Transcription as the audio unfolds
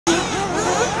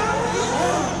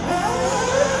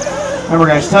Remember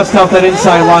guys, test out that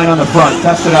inside line on the front.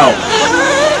 Test it out.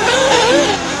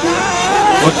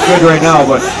 Looks good right now,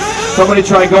 but somebody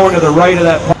try going to the right of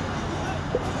that.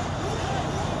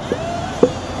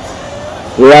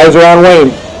 Your eyes are on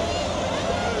Wayne.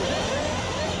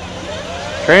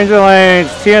 Change the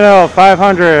lanes,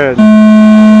 TNL500.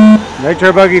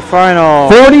 Nitro Buggy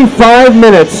final. 45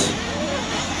 minutes.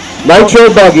 Nitro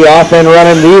Buggy off and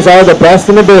running. These are the best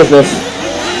in the business.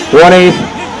 1/8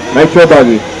 Nitro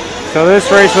Buggy. So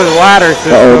this race was ladder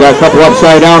system. We got a couple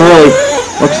upside down early.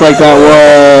 Looks like that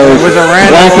was a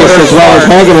random Blackus as well as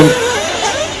Hageman.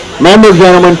 Remember,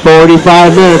 gentlemen,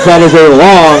 45 minutes. That is a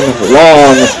long,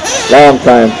 long, long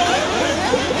time.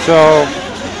 So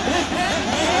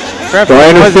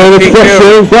I understand it's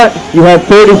frustrating, but you have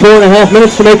 34.5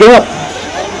 minutes to make it up.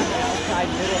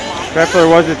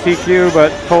 Treffler was a TQ,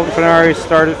 but Colton Fenari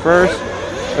started first.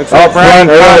 Looks Up like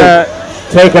Brian front,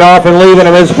 taking off and leaving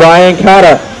him is Brian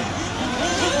Cotta.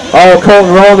 Oh,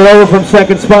 Colton rolling it over from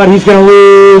second spot. He's going to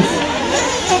lose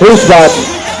 2 spots.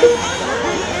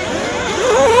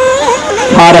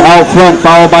 Cotta out front,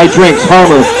 followed by Drinks,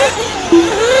 Harmer,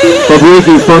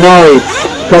 Buggy, Fernari,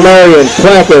 Kamarian,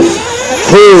 Blackus,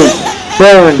 Cruz,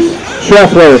 Burns,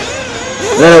 Treffler.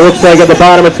 Then it looks like at the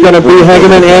bottom it's going to be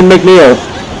Hageman and McNeil.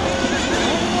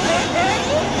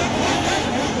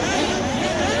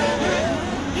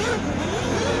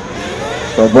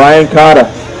 So Brian Cotta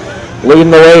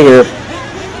leading the way here.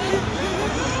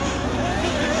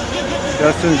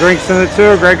 Justin Drinks in the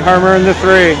 2, Greg Harmer in the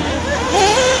 3.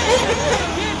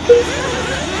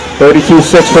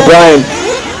 32.6 for Brian.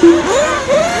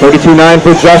 32.9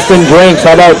 for Justin Drinks.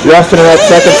 How about Justin in that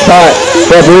second spot?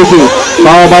 Fabrizzi,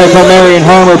 followed by Marion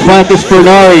Harmer, Blackus,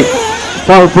 Fernari.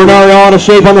 Fernari all out of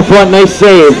shape on the front. Nice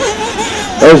save.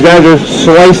 Those guys are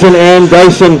slicing and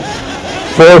dicing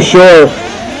for sure.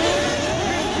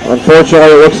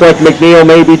 Unfortunately, it looks like McNeil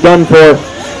may be done for.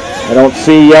 I don't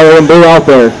see yellow and blue out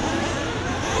there.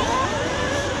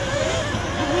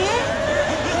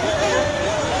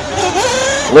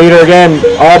 Leader again,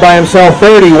 all by himself,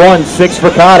 31.6 for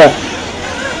Cotta.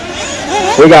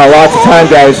 We got lots of time,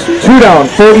 guys. 2 down,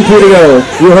 42 to go.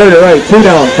 You heard it right, 2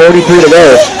 down, 43 to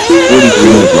go.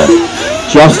 43 minutes left.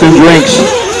 Justin Drinks,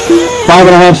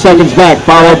 5.5 seconds back,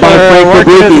 followed by Frank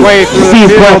Fabrizzi.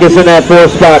 Steve Blackus in that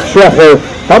 4th spot. Treffler,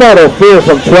 how about Ophir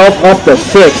from 12th up to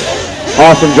 6th?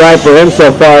 Awesome drive for him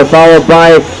so far, followed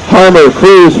by Harmer,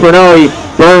 Cruz, Fernari,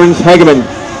 Burns, Hageman.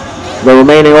 The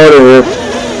remaining order here.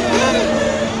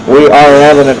 We are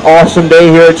having an awesome day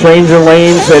here at Changing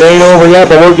Lanes. It ain't over yet,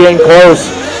 but we're getting close.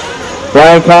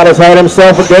 Brian Cotta's had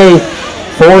himself a day,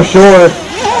 for sure.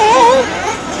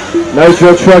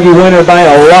 Nitro Truggy winner by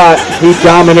a lot. He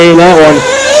dominated that one.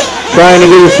 Trying to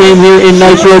do the same here in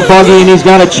Nitro Buggy, and he's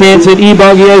got a chance at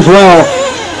E-Buggy as well.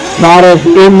 Cotta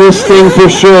in this thing for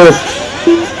sure.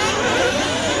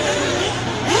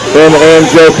 Ben and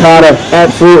Joe Cotta,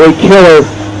 absolutely killer.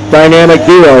 Dynamic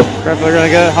duo. They're going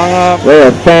to get it hung up. They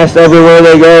are fast everywhere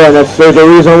they go, and there's a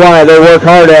reason why. They work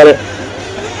hard at it.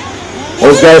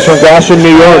 Those guys from Goshen,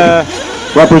 New York,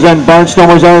 represent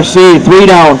Barnstormers RC. 3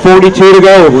 down, 42 to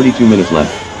go. 42 minutes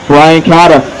left. Brian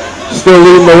Cotta still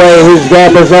leading the way. His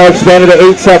gap is now expanded to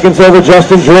 8 seconds over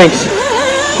Justin Drinks.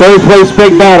 3rd place,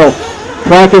 big battle.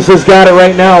 Blackus has got it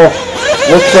right now.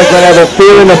 Looks like they have a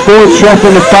fear in the 4th, Treff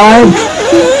in the 5.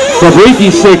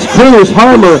 Fabriki 6, Cruz,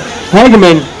 Harmer,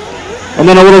 Hageman. And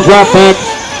then a little drop back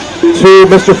to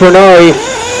Mr. Fernari.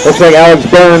 Looks like Alex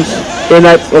Burns in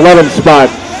that 11th spot.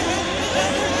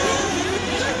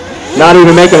 Not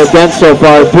even making a dent so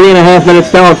far. 3.5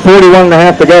 minutes down,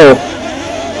 41.5 to go.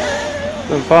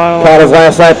 Cotta's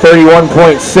last lap,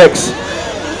 31.6.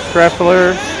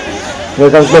 Treffler.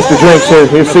 Here comes Mr. Drinks here.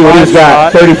 Here's see what he's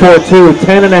got. 34.2,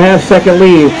 10.5 second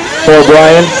lead for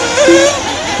Brian.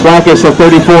 Blackus a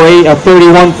 34.8, a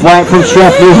 31 flat from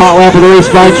Schreff. New hot lap of the race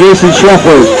by Jason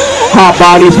Schreffler. Hot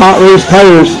bodies, hot race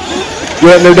tires.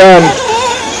 Getting her done.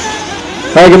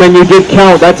 Hageman, you did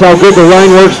count. That's how good the line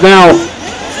works now.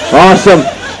 Awesome.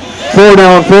 4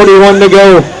 down, 41 to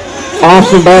go.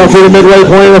 Awesome ball through the midway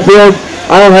point of the field.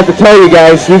 I don't have to tell you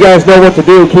guys. You guys know what to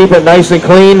do. Keep it nice and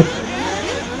clean.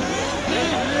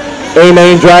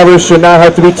 AMAIN drivers should not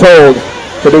have to be told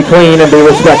to be clean and be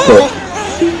respectful.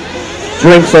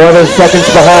 Drinks 11 seconds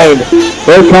behind.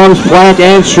 There comes Black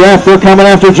and Schreff. They're coming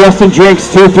after Justin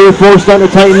Drinks. 2, 3, 4 starting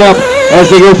to tighten up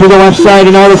as they go through the left side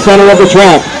and out of the center of the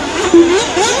track.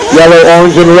 Yellow,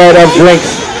 orange, and red of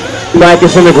Drinks.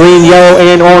 Blackus in the green, yellow,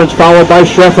 and orange, followed by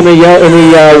Schreff in the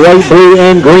white, blue,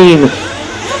 and green.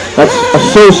 That's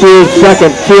Associated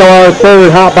second. TLR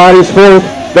third. Hot Bodies fourth.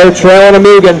 They're trailing a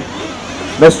Mugen.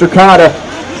 Mr. Cotta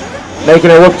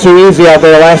Making it look too easy out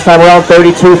there. Last time around,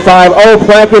 32.5. Oh,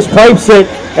 Placus pipes it,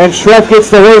 and Schreff gets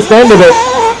the worst end of it.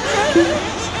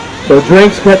 So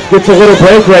Drinks gets a little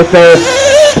break right there.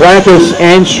 Placus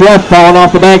and Schreff falling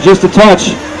off the back just a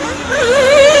touch.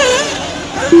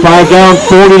 5 down,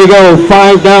 40 to go.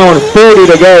 5 down, 30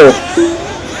 to go.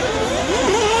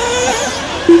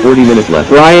 40 minutes left.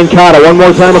 Brian Cotta, one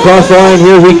more time across the line.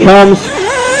 Here he comes.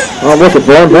 Oh, I'm looking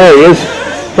for him. There he is.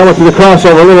 Coming through the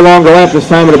crossover. A little longer lap this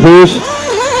time, it appears.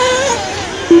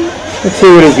 Let's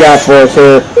see what he's got for us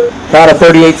here. Cotta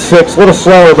 38.6. A little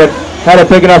slower, but had a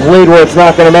big enough lead where it's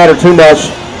not going to matter too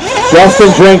much. Justin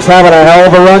Drinks having a hell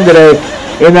of a run today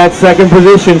in that second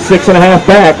position, 6.5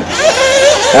 back.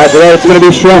 After that, it's going to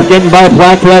be Schreff getting by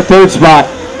Plack for that third spot.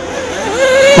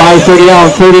 5:30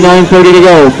 down, 39:30 to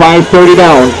go. 5:30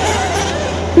 down.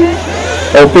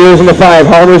 Ophir's in the 5,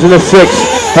 Harmer's in the 6.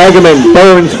 Hageman,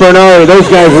 Burns, Fernari, those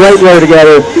guys right there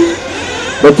together.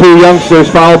 The two youngsters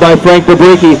followed by Frank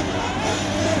Buggy.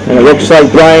 And it looks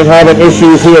like Brian having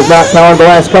issues. He has not counted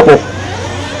the last couple.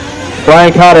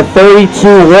 Brian caught a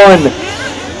 32.1.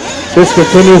 This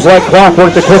continues like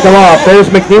clockwork to click him off. There's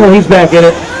McNeil, he's back in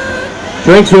it.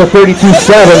 Drinks with a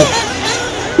 32.7.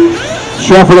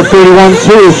 Schreff with a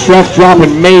 31.2. Schreff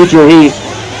dropping major heat.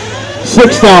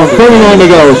 6 down, 39 to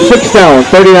go. 6 down,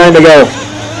 39 to go.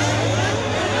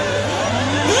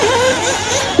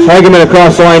 Hageman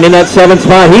across the line in that 7th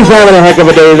spot. He's having a heck of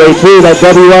a day today too. That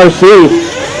WRC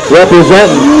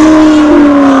representing.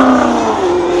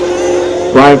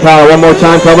 Brian Collar one more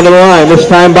time coming to the line. This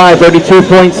time by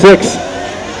 32.6.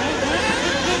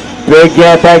 Big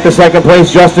gap back to second place.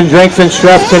 Justin Drinks and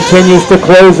Schreff continues to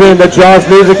close in. The Jaws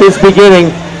music is beginning.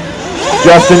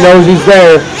 Justin knows he's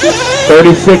there.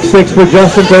 36.6 for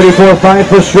Justin, 34.5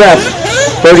 for Schreff,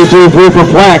 33.3 for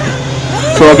Plack.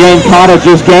 So again, Cotta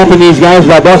just gapping these guys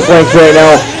by bus lengths right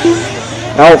now.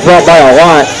 Out front by a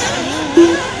lot.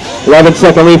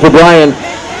 11-second lead for Brian.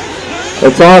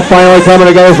 It's all finally coming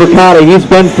together for Cotta. He's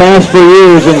been fast for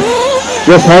years and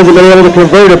just hasn't been able to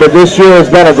convert it, but this year has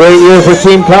been a great year for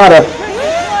Team Cotta.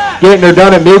 Getting her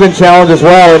done at Mugen Challenge as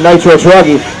well in Nitro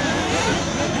Truggy,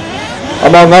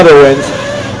 among other wins.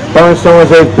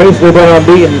 Barnstormers have basically been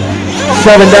unbeaten.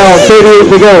 7 down, 38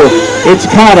 to go. It's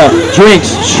Cotta,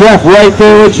 Drinks, Schreff right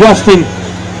there with Justin.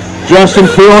 Justin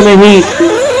feeling the heat.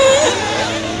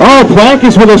 Oh,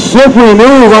 Placus with a slippery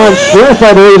move on Schreff,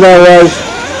 I believe that was.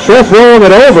 Schreff rolling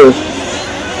it over.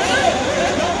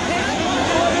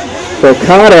 So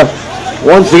Cotta,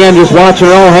 once again, just watching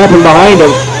it all happen behind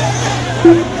him.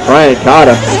 Brian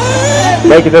Cotta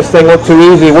making this thing look too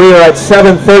easy. We are at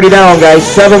 7:30 down, guys.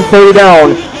 7:30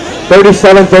 down.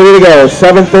 37:30 to go.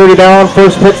 7:30 down.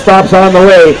 First pit stop's on the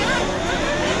way.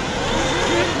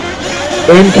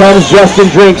 In comes Justin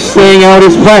Drinks, staying out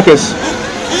his Placus.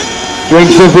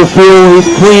 Drinks is with fuel. He's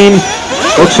clean.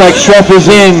 Looks like Schreff is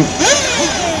in.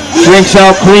 Drinks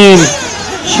out clean.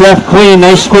 Schreff clean.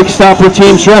 Nice quick stop for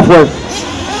Team Schreff.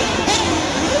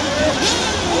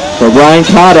 So Brian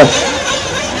Cotta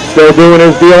still doing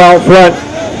his deal out front.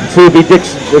 See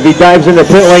if he dives in the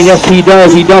pit lane. Yes, he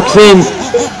does. He ducks in.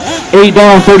 8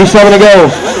 down, 37 to go.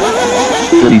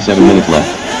 37 minutes left.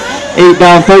 8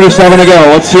 down, 37 to go.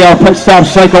 Let's see how pit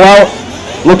stops cycle out.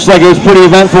 Looks like it was pretty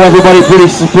eventful. Everybody pretty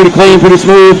clean, pretty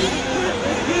smooth.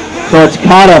 So it's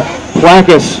Cotta,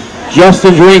 Placus,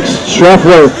 Justin Drinks, Schreff.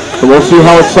 So we'll see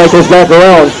how it cycles back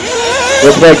around.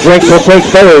 Looks like Drinks will take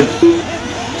third.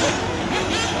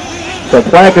 So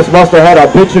Placus must have had a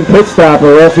bitchin' pit stop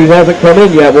or else he hasn't come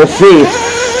in yet. We'll see.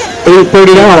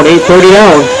 8:30 down, 8:30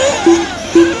 down.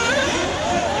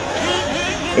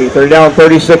 8:30 down,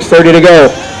 36:30 to go.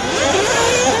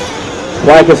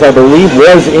 Placus, I believe,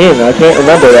 was in. I can't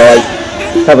remember though.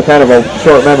 I have a kind of a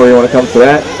short memory when it comes to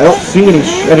that. I don't see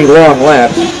any long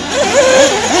laps.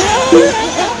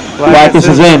 Placus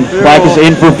is in. Placus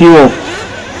in for fuel.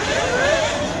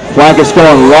 Placus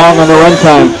going long on the run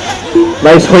time.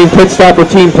 Nice clean pit stop for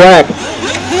Team Plack.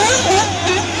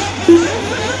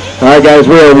 All right, guys,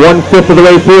 we are 1/5 of the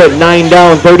way through it. 9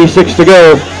 down, 36 to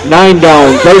go. 9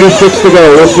 down, 36 to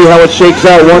go. We'll see how it shakes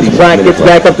out once Plack gets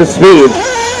back up to speed.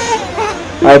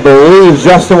 I believe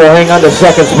Justin will hang on to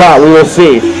second spot. We will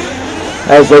see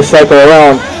as they cycle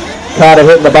around. Cotta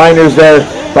hitting the binders there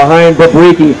behind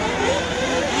Babriki.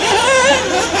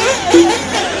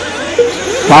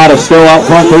 Cotta still out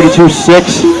front,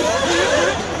 32.6.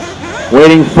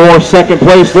 Waiting for second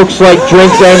place. Looks like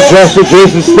Drinks and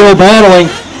Jason still battling.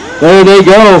 There they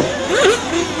go.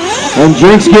 And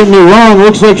Drinks getting it wrong.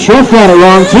 Looks like Schreff got it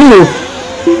wrong too.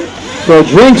 So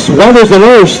Drinks weathers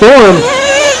another storm.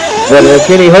 But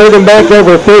can he hold him back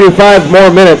over 35 more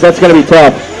minutes? That's going to be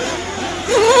tough.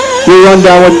 We run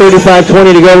down with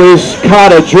 35:20 to go is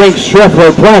Cotta, Drinks,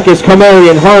 Schreffler, Blackus,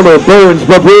 Kamarian, Harmer, Burns,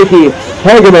 Babriki,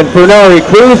 Hageman, Fernari,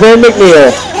 Cruz, and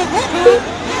McNeil.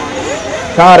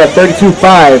 Cotta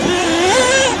 32.5.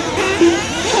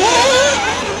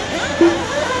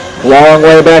 Long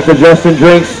way back for Justin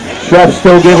Drinks. Schreff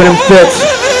still giving him fits.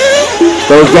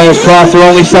 Those guys cross, they're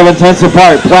only 7/10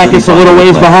 apart. Blackus a little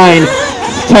ways behind.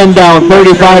 10 down,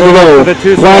 35 to go.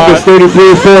 Blackus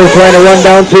 33-4, trying to run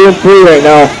down 2 and 3 right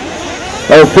now.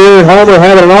 Fear and Harmer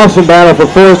having an awesome battle for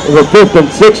 5th and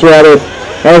 6th rather,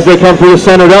 as they come through the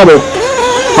center double.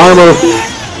 Harmer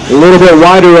a little bit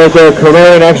wider right there.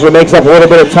 Kamarian actually makes up a little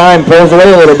bit of time, pulls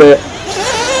away a little bit.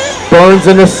 Burns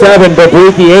into 7,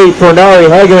 Babriki 8, Fornari,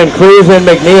 Hageman, Cruz, and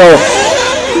McNeil.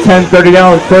 10:30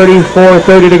 down,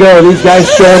 34:30 to go. These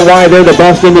guys showing why they're the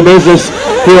best in the business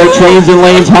here at Trains and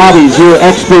Lanes Hobbies. Your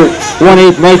expert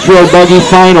 1/8 Nitro Buggy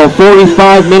final,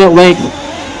 45-minute length.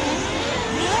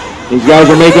 These guys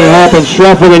are making it happen.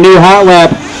 Schreff with a new hot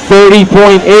lap,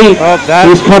 30.8.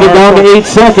 He's cut it down to 8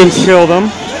 seconds. Killed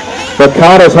him. But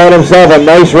Cotta's had himself a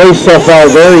nice race so far.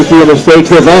 Very few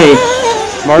mistakes, if any.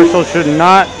 Marshall should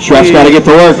not Schreff's got to get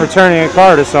to work. Returning a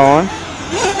car to someone.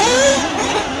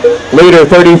 Leader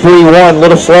 33-1, a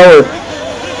little slower.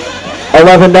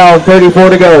 11 down, 34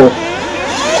 to go.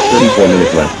 34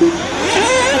 minutes left.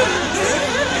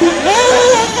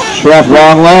 Schreff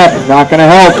long lap, not going to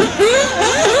help.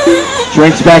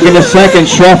 Drinks back into second.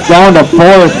 Schreff down to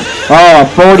 4th. Oh,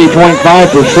 40.5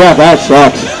 for Schreff. That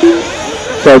sucks.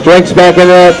 So Drinks back in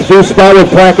the 2 spot with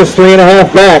Blackus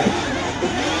 3.5 back.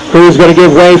 Cruz going to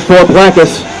give way for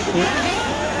Blackus.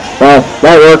 Well,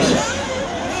 that works.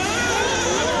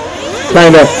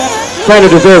 Kind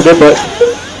of deserved it, but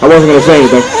I wasn't going to say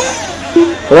anything.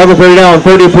 11:30 down,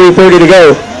 33:30 to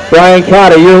go. Brian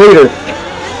Cotta, your leader.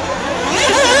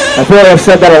 I feel like I've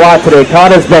said that a lot today.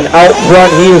 Cotta's been out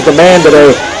front. He is the man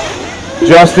today.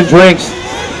 Justin Drinks,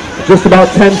 just about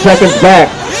 10 seconds back.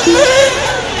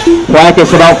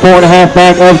 Blackus about 4.5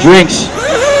 back of Drinks.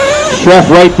 Schreff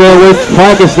right there with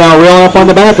Blackus now, reeling up on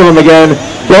the back of him again.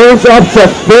 Burns up to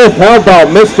 5th. How about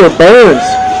Mr. Burns?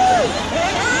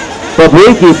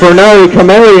 Babriki, Fernari,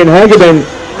 Kamarian, Hageman,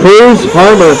 Cruz,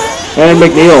 Harmer, and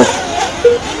McNeil.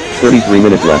 33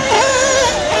 minutes left.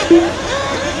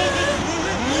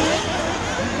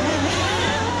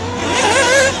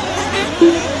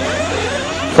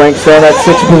 Frank's still in that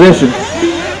 6th position.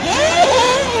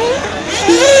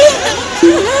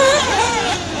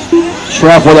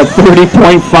 Schreff with a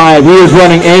 30.5. He is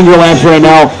running angle laps right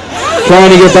now,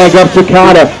 trying to get back up to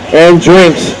Cotta and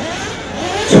Drinks.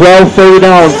 12:30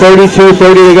 down,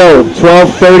 32:30 to go.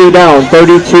 12:30 down,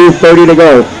 32:30 to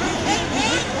go.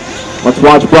 Let's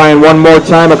watch Brian one more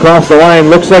time across the line.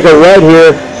 Looks like a red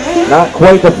here. Not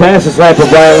quite the fastest lap for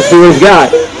Brian. Let's see what he's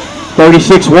got.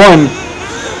 36.1.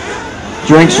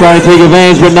 Drinks trying to take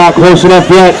advantage, but not close enough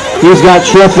yet. He's got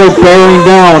Schreffler bearing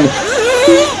down.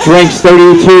 Drinks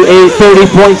 32.8,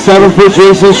 30.7 for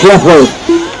Jason Schreffler.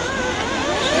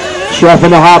 Schreff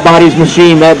in the hot bodies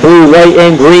machine, that blue, white,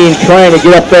 and green, trying to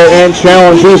get up there and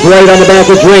challenge. He's right on the back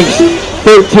of Drinks.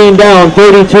 13 down,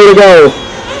 32 to go.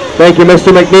 Thank you, Mr.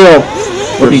 McNeil.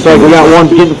 Looks like we got one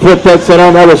getting flipped headset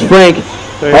on. That was Frank.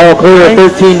 All clear,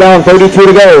 13 down, 32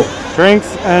 to go. Drinks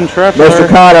and Schreff. Mr.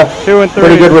 Cotta, 2 and 3.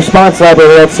 pretty good response lap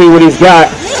over. Let's see what he's got.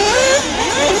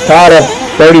 Cotta,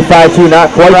 35-2, not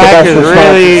quite the best response.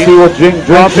 Let's see what Drinks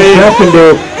and Schreff can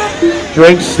do.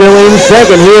 Drinks still in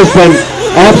second. He has been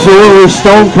absolutely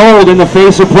stone cold in the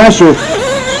face of pressure.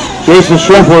 Jason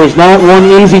Schreffler is not one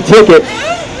easy ticket.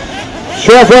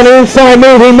 Schreff on the inside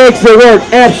move, he makes it work.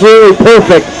 Absolutely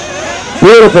perfect.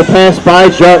 Beautiful pass by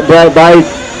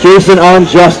Jason on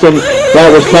Justin.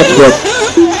 That was textbook.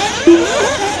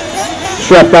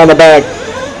 Schreff down the back.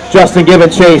 Justin giving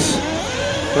chase.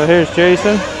 So here's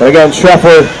Jason. But again,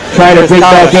 Schreffler trying to take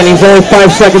back in. He's only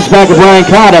 5 seconds back of Brian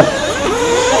Cotta.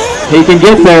 He can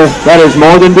get there. That is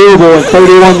more than doable in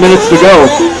 31 minutes to go.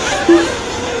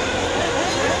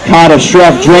 Cotta,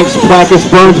 Schreff, Drinks, Blackus,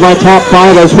 Burns, my top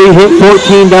 5 as we hit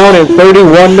 14 down and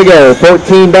 31 to go.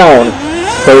 14 down,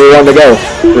 31 to go.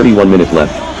 31 minutes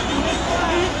left.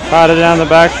 Cotta down the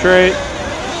back straight.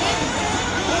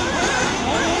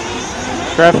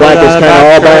 Blackus kind of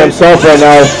all by himself right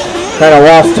now. Kind of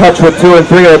lost touch with 2 and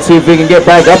 3. Let's see if he can get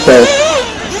back up there.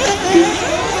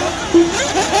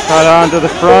 Cotta onto the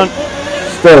front.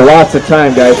 Still lots of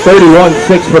time, guys.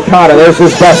 31.6 for Cotta. There's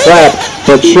his best lap.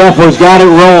 But Schreffler's got it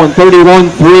rolling.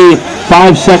 31.3,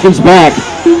 5 seconds back.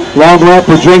 Long lap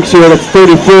for Drinks here. That's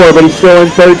 34, but he's still in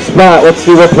 3rd spot. Let's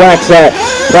see where Plack's at.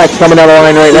 Plack's coming down the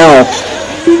line right now.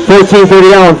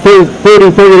 14.30 down,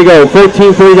 30.30 to go.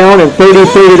 14.30 down and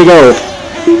 30.30 to go.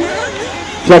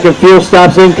 Second fuel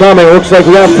stop's incoming. Looks like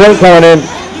we got Frank coming in.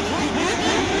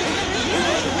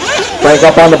 Frank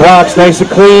up on the blocks, nice and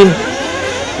clean.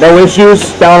 No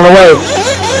issues, down and away.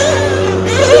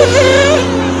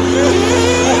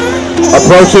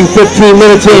 Approaching 15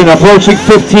 minutes in, approaching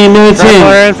 15 minutes in.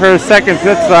 We're in for a second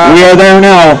pit stop. We are there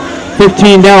now.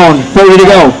 15 down, 30 to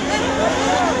go.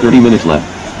 30 minutes left.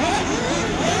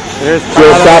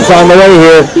 Fuel stops on the way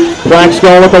here. Black's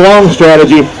going with the long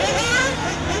strategy.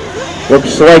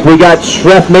 Looks like we got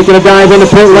Schreff making a dive into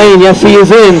pit lane. Yes, he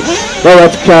is in. No,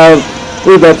 that's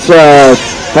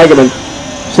Hageman.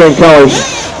 Same colors.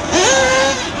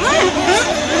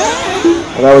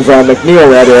 That was McNeil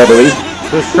rather, I believe.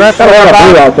 So Schreff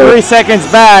about 3 seconds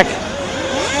back.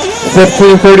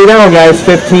 15:30 down, guys.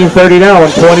 15:30 down.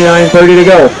 29:30 to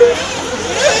go.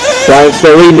 Brian's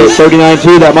still leading it.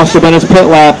 39-2. That must have been his pit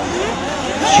lap.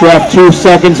 Schreff 2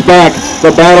 seconds back.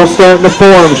 The battle's starting to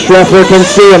form. Schreffler can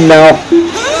see him now.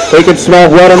 They can smell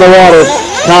red in the water.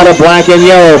 Kata black and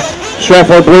yellow.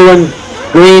 Schreffler blue and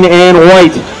green and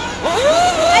white.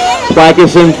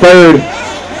 Placus in third.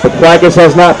 But Placus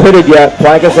has not pitted yet.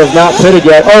 Placus has not pitted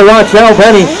yet. Oh, watch out,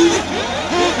 Penny.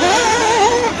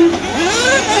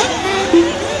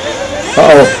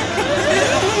 Uh-oh.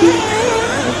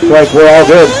 Looks like we're all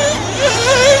good.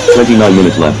 29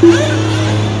 minutes left.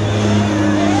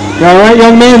 You all right,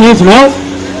 young man? Need some help?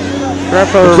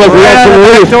 Looks like we got some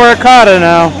relief. Door Kata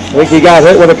now. I think he got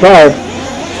hit with a car.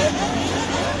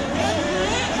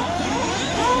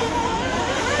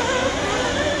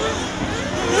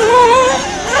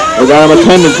 We got him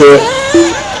attending to it.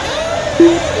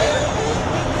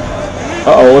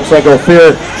 Uh-oh, looks like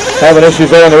Ophir having issues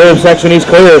there in the rib section. He's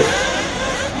clear.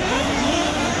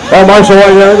 Oh, Marshall,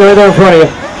 right there in front of you.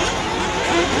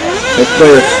 It's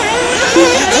clear.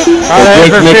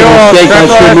 Jake's making a mistake. That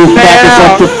should move Placus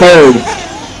up to third.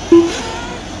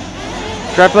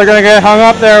 Schreppler gonna get hung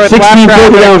up there with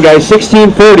 16:40 down, guys.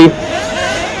 16:40.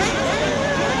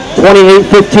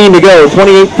 28:15 to go.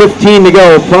 28:15 to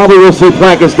go. Probably will see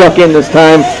Placus duck in this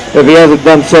time if he hasn't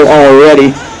done so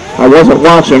already. I wasn't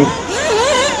watching.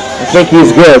 I think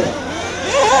he's good.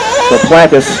 So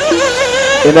Placus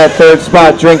in that third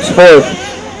spot drinks fourth.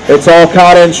 It's all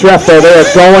Kata and Schreff though. They are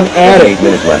going at it. 8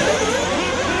 minutes left.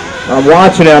 I'm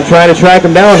watching it. I'm trying to track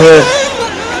him down here.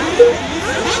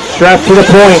 Schreff to the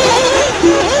point.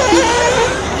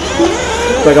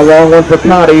 Looks like a long one for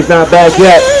Kata. He's not back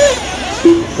yet.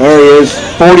 There he is.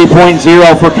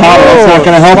 40.0 for Kata. That's not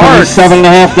going to help him. He's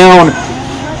 7.5 down.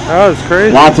 That was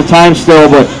crazy. Lots of time still,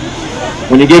 but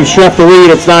when you give Schreff the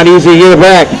lead, it's not easy to get it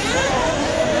back.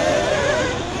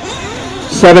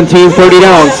 17:30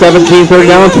 down. 17:30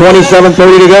 down.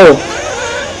 27:30 to go.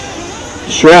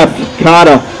 Schreff,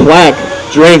 Kata, Black,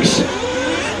 Drinks,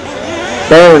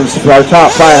 Burns, our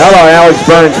top 5. How about Alex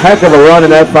Burns? Heck of a run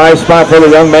in that 5 spot for the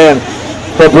young man.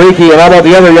 Fabriki, and how about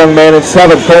the other young man in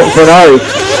 7th, Colton Fernari.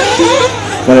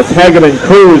 Then it's Hageman,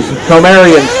 Cruz,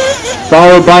 Comarian,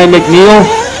 followed by McNeil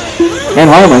and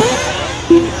Harmer.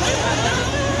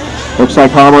 Looks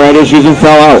like Harmer had issues and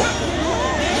fell out.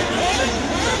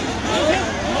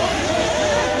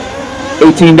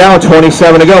 18 down,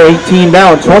 27 to go. 18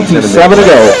 down, 27 to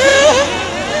go.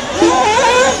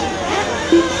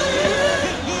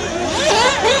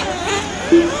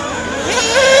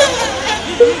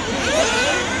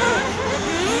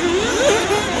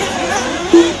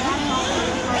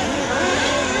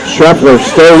 Schreffler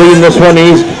still leading this one.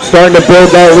 He's starting to build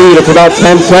that lead. It's about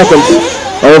 10 seconds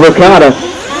over Kata.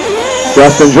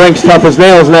 Justin Drinks tough as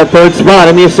nails in that third spot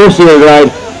in the associated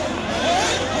ride.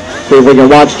 See if we can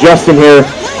watch Justin here.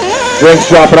 Drinks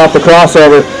dropping off the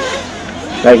crossover.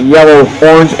 That yellow,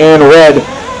 orange, and red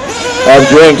of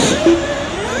Drinks.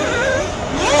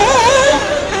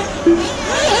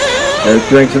 There's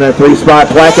Drinks in that 3 spot.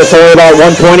 Placus only about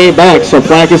 128 back, so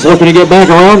Placus looking to get back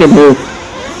around him here.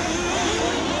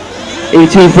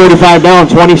 18:45 down,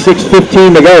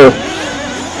 26:15 to go.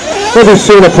 We're just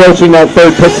soon approaching that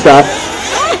third pit stop.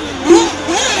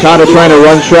 Kata trying to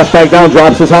run Schreff back down,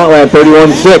 drops his hot lap,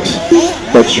 31.6.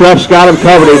 But Schreff's got him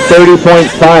covered at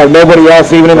 30.5. Nobody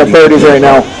else even in the 30s right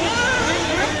now.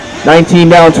 19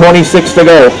 down, 26 to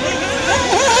go.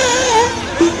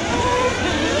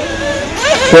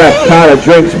 Schreff, Kata,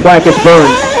 Drinks, Placus,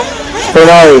 Burns,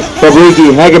 Fernari,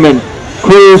 Fabriki, Hageman,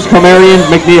 Cruz, Comarian,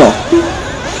 McNeil.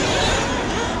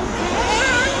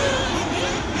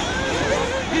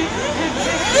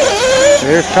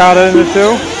 Here's Kata in the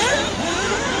 2.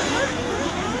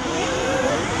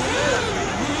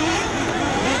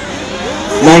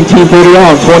 $19.30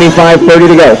 on, 25:30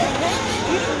 to go.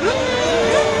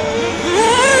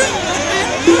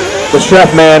 The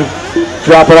Schreff man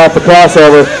dropping off the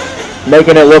crossover.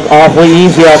 making it look awfully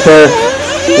easy out there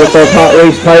with those hot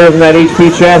race tires and that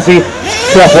HP chassis.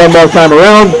 Chef one more time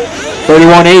around,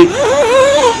 31.8.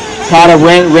 Cotta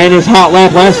ran his hot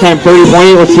lap last time,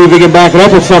 30.8. Let's see if he can back it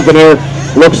up with something here.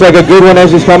 Looks like a good one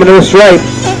as he's coming to the stripe.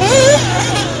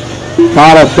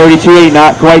 Cotta, 32.8,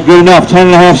 not quite good enough.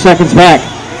 10.5 seconds back.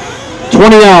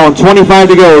 20 down, 25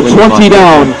 to go. 20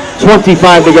 down,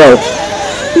 25 to go.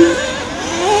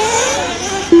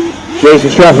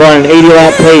 Jason Streff running 80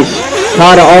 lap pace.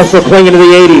 Cotta also clinging to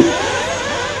the 80.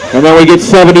 And then we get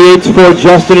 78s for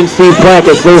Justin and Steve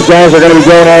Plackett. Those guys are going to be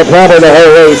going at it probably the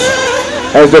whole race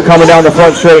as they're coming down the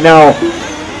front straight now.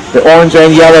 The orange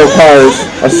and yellow cars.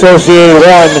 Associated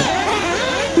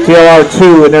 1, TLR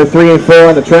 2, and they're 3 and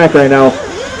 4 on the track right now.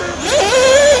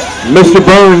 Mr.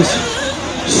 Burns,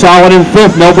 solid in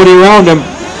 5th. Nobody around him.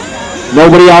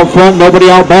 Nobody out front,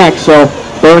 nobody out back. So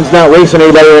Burns not racing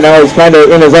anybody right now. He's kind of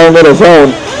in his own little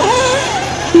zone.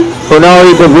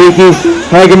 Bernardi, Buggy,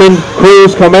 Hageman,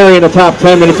 Cruz, Comeri in the top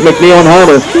 10, then it's McNeil and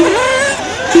Harmer.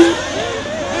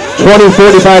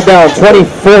 20-35 down,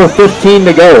 24-15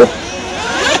 to go.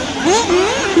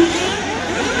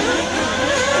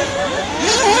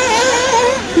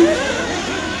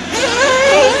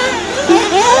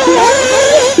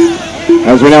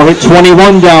 As we now hit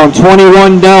 21 down,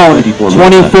 21 down,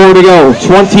 24 to go,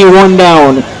 21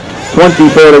 down,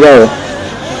 24 to go.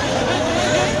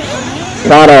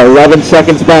 Cotta 11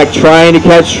 seconds back, trying to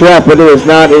catch Streff, but it is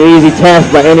not an easy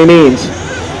task by any means.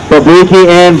 Buggy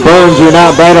and Burns, you're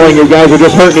not battling. You guys are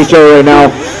just hurting each other right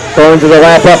now. Burns is a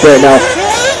lap up right now.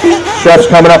 Streff's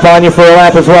coming up on you for a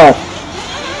lap as well.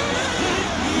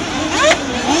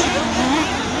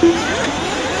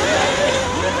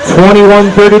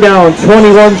 $21.30 down,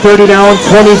 $21.30 down,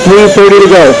 $23.30 to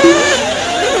go.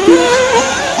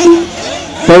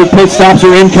 Third pit stops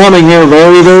are incoming here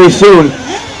very, very soon.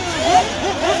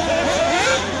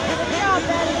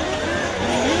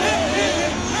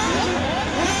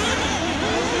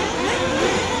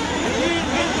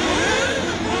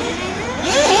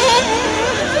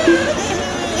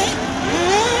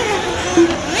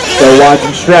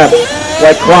 Watching Streff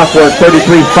like clockwork,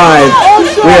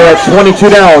 33.5. We are at 22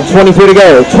 down, 23 to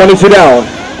go, 22 down,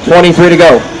 23 to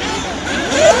go.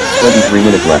 23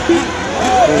 minutes left.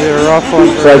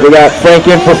 Looks like we got Frank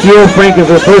in for fuel. Frank is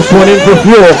the first one in for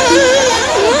fuel.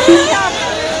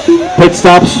 Pit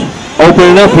stops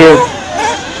opening up here.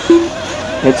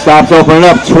 Pit stops opening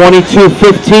up,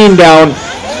 22.15 down,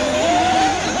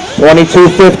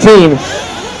 22.15.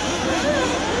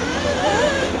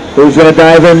 Who's going to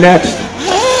dive in next?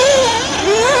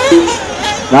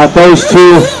 Not those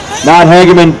two. Not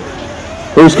Hageman.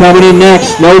 Who's coming in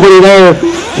next? Nobody there.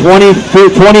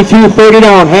 22.30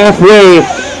 down, halfway.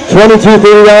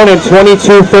 22.30 down and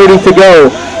 22.30 to go.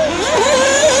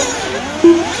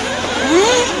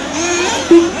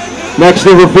 Next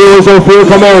in refuel is Ophir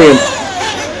Comerian.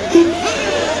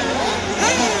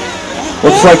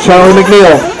 Looks like Charlie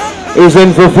McNeil is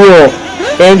in for fuel.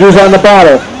 Andrews on the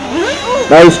bottle.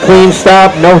 Nice clean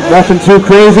stop, nothing too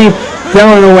crazy.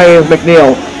 Down away is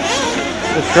McNeil.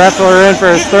 The Streffler in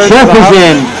for his third. Streff is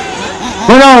in.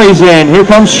 Bernardi's in. Here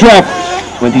comes Streff.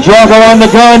 Jogger on the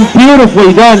gun.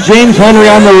 Beautifully done. James Henry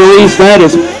on the release. That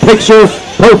is picture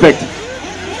perfect.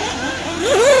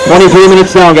 23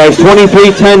 minutes down, guys.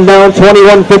 23:10 down,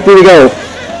 21:50 to go.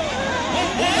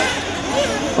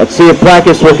 Let's see if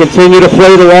Plackett will continue to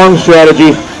play the long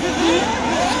strategy.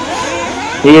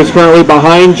 He is currently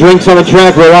behind Drinks on the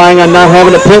track, relying on not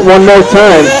having to pit one more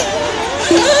time.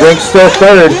 Drinks still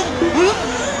third.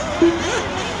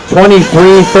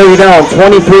 23:30 down,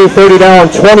 23:30 down,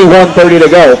 21:30 to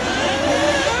go.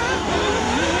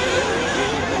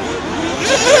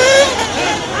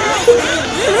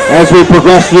 As we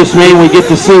progress through this main, we get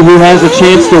to see who has a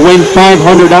chance to win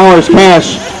 $500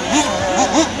 cash.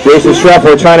 Jason Streff,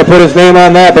 we're trying to put his name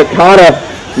on that, but Cotta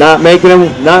not making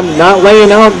him, not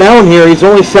laying out down here. He's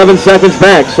only 7 seconds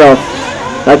back, so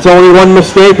that's only one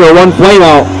mistake or one flame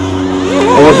out.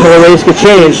 And this whole race could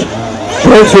change.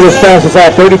 Drinks with as fast as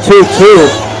that, 32.2.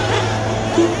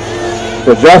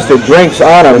 So Justin Drinks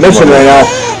on a mission right now.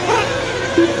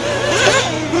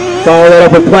 Follow that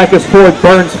up with Plackett's fourth,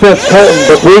 Burns fifth,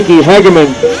 Colton, Buggy,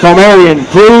 Hageman, Comerian,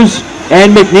 Cruz,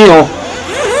 and McNeil.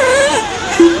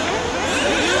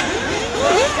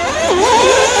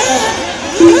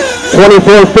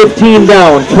 $24.15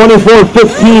 down,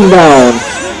 $24.15 down.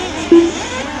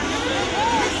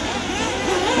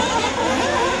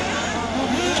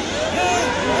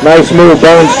 Nice move,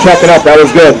 Burns checking up, that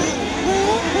was good.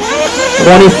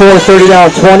 24.30 down,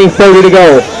 20.30 to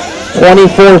go.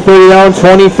 24.30 down,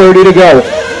 20.30 to go.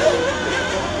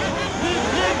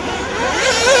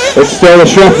 It's still the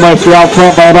Chefmeister out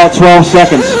front by about 12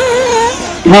 seconds.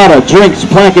 Kata, Drinks,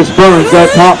 Plankus, Burns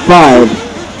at top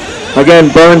 5. Again,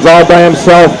 Burns all by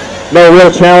himself. No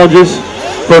real challenges.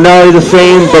 Fernari the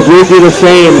same, Buggy the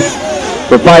same.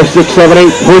 For 5, 6, 7,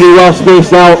 8, pretty well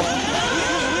spaced out.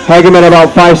 Hageman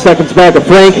about 5 seconds back of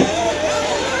Frank.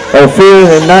 Ophir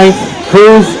in 9th.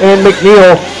 Cruz and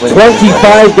McNeil,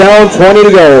 25 down, 20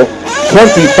 to go.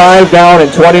 25 down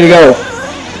and 20 to go.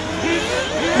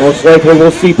 Most likely we'll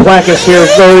see Plankus here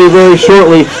very, very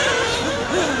shortly.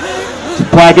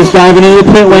 Plankus diving into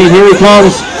the pit lane. Here he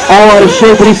comes. All out of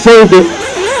shape, but he saved it.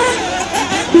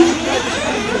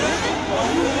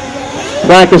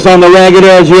 Plankus on the ragged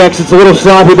edge. He exits a little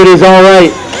sloppy, but he's all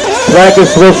right.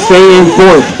 Plankus will stay in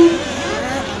 4th.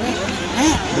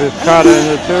 There's Kata in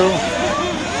the 2.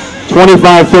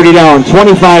 25-30 down,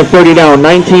 25-30 down,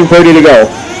 19-30 to go.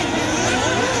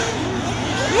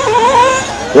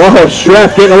 Whoa,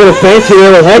 Schreff getting a little fancy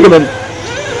there with Hageman.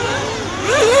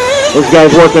 Those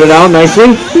guys working it out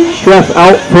nicely. Schreff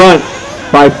out front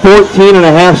by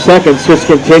 14.5 seconds, just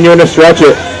continuing to stretch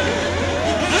it.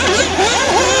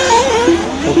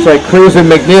 Looks like Cruz and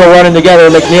McNeil running together.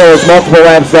 McNeil is multiple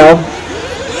laps down.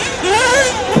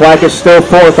 Plankus still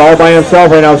 4th, all by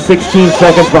himself right now, 16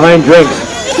 seconds behind Drinks.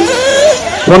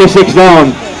 26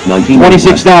 down,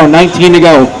 26 down, 19 to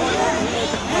go.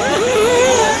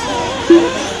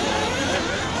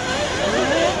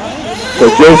 So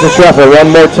Jason Scheffler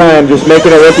one more time, just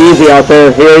making it look easy out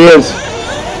there. Here he is,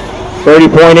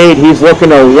 30.8. He's looking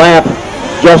to lap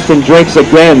Justin Drinks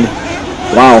again.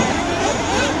 Wow.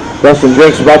 Justin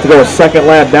Drinks about to go a second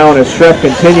lap down as Schreff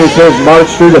continues his march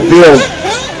through the field.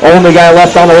 Only guy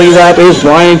left on the lead lap is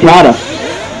Ryan Kata.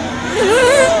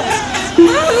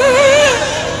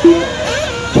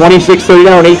 26-30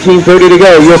 down, 18-30 to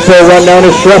go. Your full rundown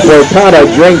is Scheffler, Kata,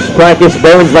 Drinks, Plankus,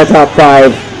 Burns by top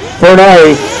 5.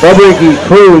 Fernari, Buggy,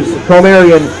 Cruz,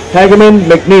 Comarian, Hageman,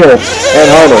 McNeil, and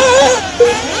Harmer.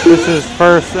 This is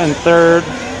 1st and 3rd.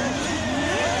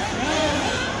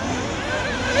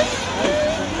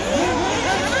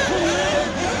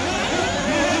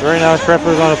 Right now,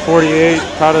 Scheffler's on a 48,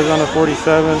 Kata's on a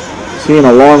 47. Seeing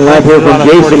a long lap here from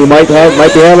Jason. He might be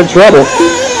having trouble.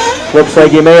 Looks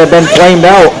like he may have been flamed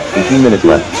out. 18 minutes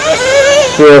left.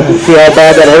 See how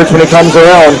bad that hurts when he comes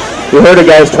around. You heard it,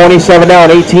 guys. 27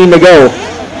 down, 18 to go.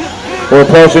 We're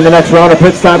approaching the next round of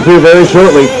pit stop here very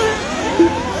shortly.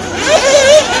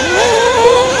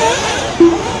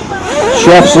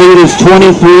 Scheff's lead is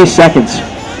 23 seconds.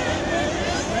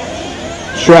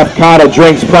 Schreff, Kata,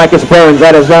 Drinks, Plankus, Burns.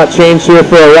 That has not changed here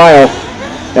for a while.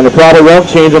 And it probably won't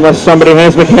change unless somebody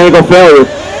has mechanical failure.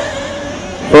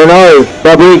 Fernari,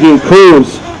 Buggy,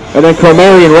 Cruz, and then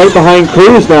Comarian right behind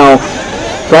Cruz now,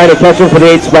 trying to catch him for the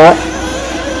 8th spot.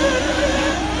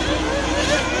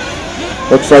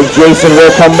 Looks like Jason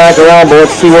will come back around, but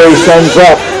let's see where he sends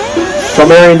up.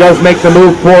 Comarian does make the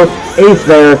move 4th, 8th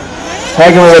there.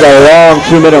 Hageman with a long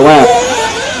 2-minute lap.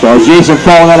 So Jason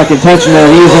falling out of contention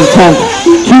there. He's in 10th,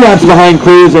 2 laps behind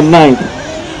Cruz in 9th.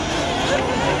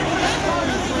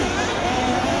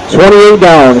 28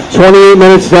 down, 28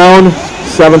 minutes down,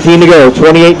 17 to go.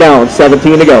 28 down,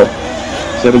 17 to go.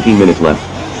 17 minutes left.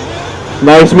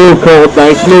 Nice move, Colt.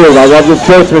 Nice move. I love this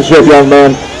sportsmanship, young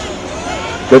man.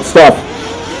 Good stuff.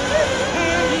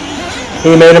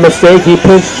 He made a mistake. He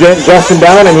pinched Justin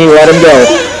down and he let him go.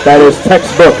 That is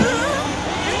textbook.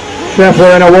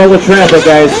 Scheffler in a world of traffic,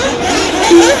 guys.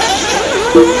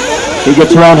 He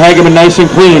gets around Hageman nice and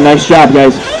clean. Nice job,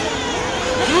 guys.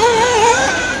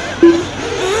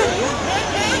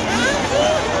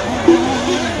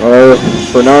 Oh,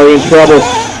 Fernari in trouble.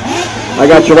 I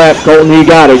got your lap, Colton. You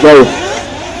got it. Go.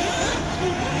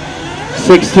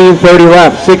 16:30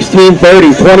 left.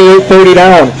 16:30. 28:30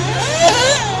 down.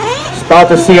 About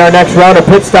to see our next round of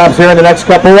pit stops here in the next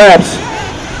couple laps.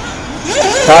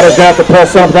 Kata's going to have to pull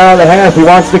something out of the half. He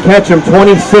wants to catch him.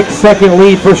 26-second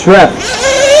lead for Schreff.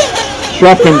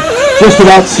 Schreff can just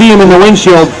about see him in the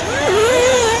windshield.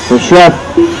 So Schreff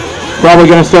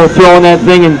probably going to start throwing that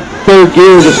thing in 3rd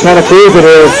gear, just kind of cruise it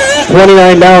here.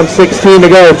 29 down, 16 to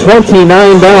go. 29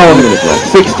 down,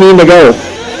 16 to go.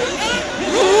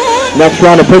 Next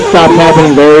round of pit stops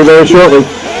happening very, very shortly.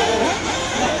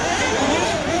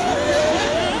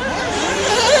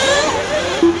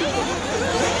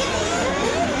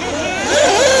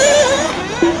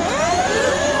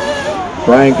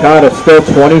 Brian Kata still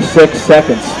 26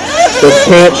 seconds. Just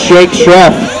can't shake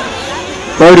Schreff.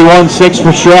 31.6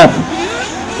 for Schreff.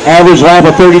 Average lap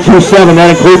of 32.7.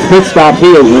 That includes pit stops.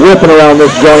 He is ripping around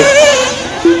this joint.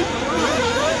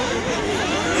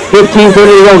 15:30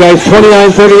 to go, guys.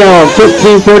 29:30 down.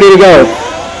 15:30 to go.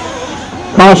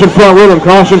 Caution front rhythm,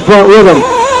 caution front rhythm.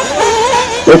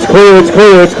 It's clear, it's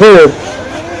clear, it's clear.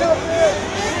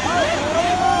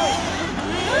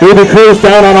 He'll be cruised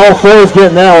down on all fours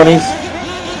getting that one. He's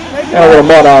got a little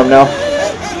mud on him now.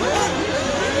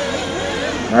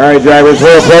 All right, drivers,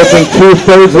 we're approaching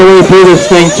 2/3 of the way through this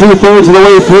thing. 2/3 of the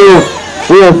way through.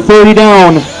 We are 30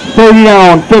 down,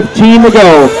 15 to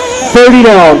go. 30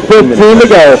 down, 15 to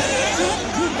go.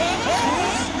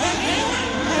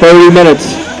 30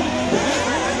 minutes.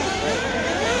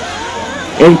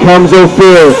 In comes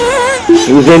Ophir.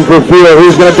 He's in for fear.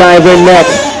 Who's going to dive in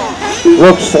next?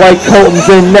 Looks like Colton's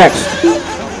in next.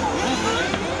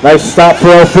 Nice stop for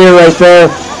Ophir right there.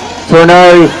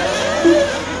 Tornari.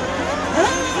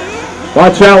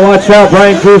 Watch out.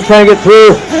 Brian Cruz trying to get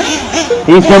through.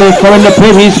 He's going to come in the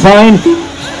pit. He's fine.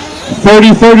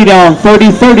 30-30 down.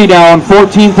 30-30 down.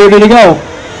 14-30 to go.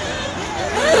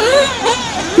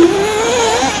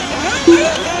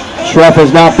 Schreff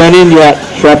has not been in yet.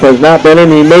 Schreff has not been in.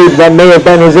 That may have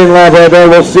been his in-lap right there.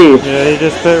 We'll see. Yeah, he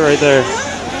just pit right there.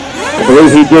 I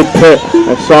believe he did pit.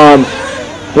 I saw him.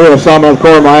 I saw him on the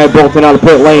corner of my eye bolting out of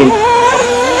pit lane.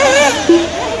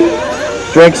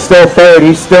 Drake's still third.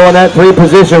 He's still in that 3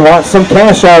 position. Wants some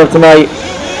cash out of tonight.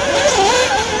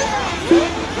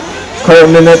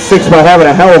 Colton in that 6 spot having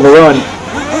a hell of a run.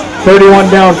 31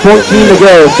 down, 14 to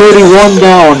go. 31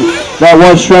 down. That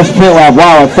was Stress pit lap.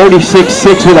 Wow, a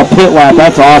 36.6 with a pit lap.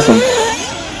 That's awesome.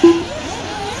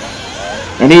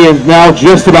 And he has now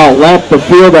just about lapped the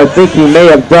field. I think he may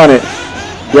have done it.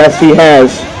 Yes, he has.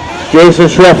 Jason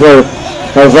Schreffler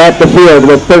has lapped the field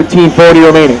with 13:40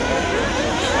 remaining.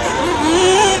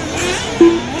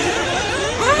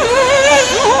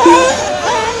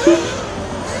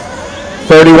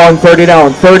 $31.30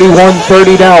 down.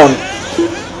 31.30 down.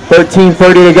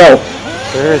 13:30 to go.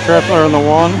 Barry Schreffler on the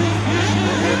 1.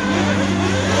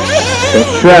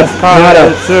 Schreff,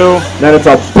 Kata. Then it's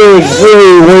a big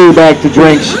way back to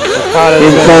Drinks.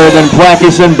 In third, and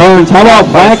Plackus and Burns. How about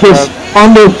Plackus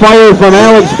under fire from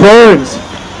Alex Burns?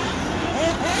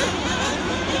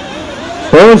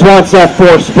 Burns wants that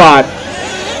 4th spot.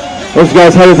 Those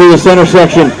guys headed through the center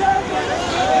section.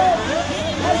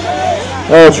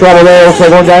 Oh, trouble there. Looks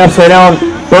like one guy upside down.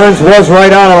 Burns was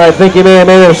right on him. I think he may have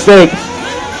made a mistake.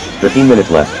 15 minutes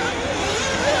left.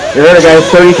 You heard it, guys.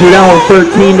 32 down,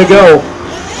 13 to go.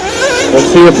 Let's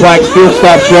see if Black's field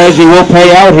stop strategy will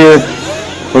pay out here.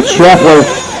 But Schreffler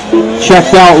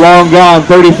checked out, long gone.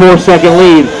 34-second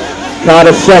lead.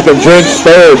 Kata second. Drinks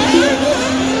third.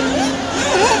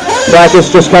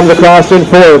 Plackus just comes across in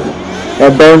 4th.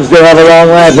 And Burns did have a long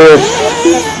lap here.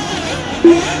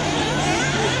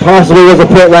 Possibly was a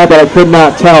pit lap, but I could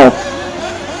not tell.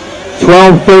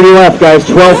 12:30 left, guys.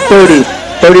 12:30.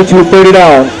 32.30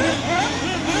 down.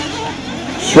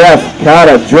 Schreff,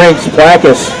 Kata, Drinks,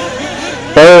 Plackus,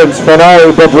 Burns,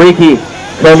 Fenari, Babriki,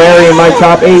 Comeri in my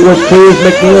top 8 with Cruz,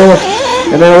 McNeil,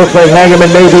 and then it looks like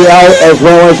Hageman may be out as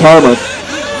well as Harmer.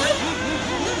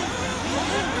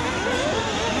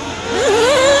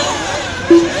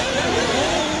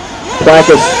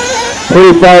 Plackus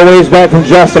pretty far ways back from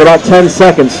Justin, about 10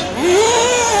 seconds.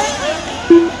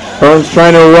 Burns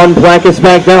trying to run Plackus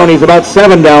back down. He's about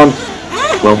 7 down.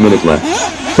 12 minutes left.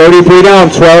 33 down,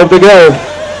 12 to go.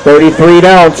 33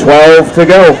 down, 12 to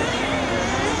go.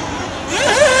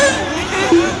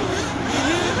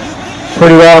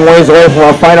 Pretty long ways away from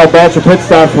our final batch of pit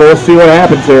stops, but we'll see what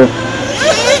happens here.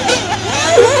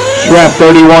 Schreff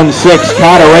 31.6,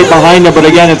 Kata right behind him, but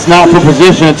again, it's not for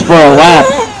position, it's for a lap.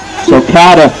 So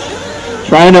Kata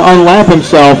trying to unlap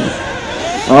himself.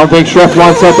 I don't think Schreff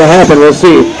wants that to happen, we'll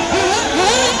see.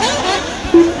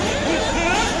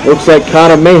 Looks like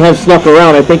Kata may have snuck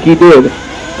around, I think he did.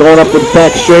 Going up the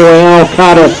back straightaway now,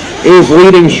 Kata is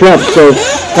leading Schreff, so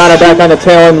Kata back on the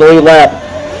tail end of the lead lap.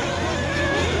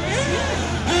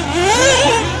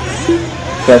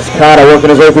 That's Kata working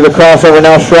his way through the crossover,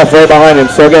 now Schreff right behind him.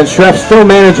 So again, Schreff still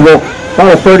manageable,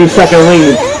 about a 30-second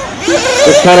lead.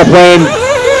 Just kind of playing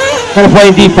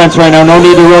defense right now, no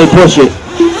need to really push it.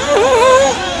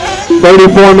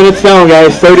 34 minutes down,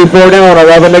 guys, 34 down,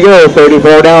 11 to go,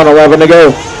 34 down, 11 to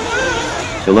go.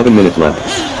 11 minutes left.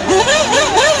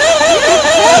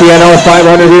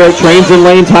 TNL500 here at Trains and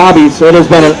Lanes Hobbies. It has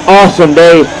been an awesome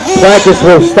day. Practice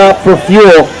will stop for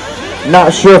fuel.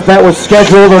 Not sure if that was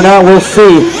scheduled or not. We'll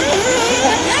see.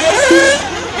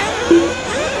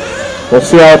 We'll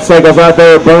see how it cycles out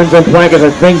there with Burns and Plackus.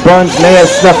 I think Burns may have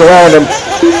snuck around him.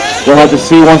 We'll have to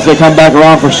see once they come back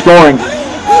around for scoring.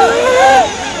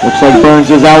 Looks like Burns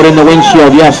is out in the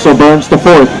windshield. Yes, so Burns to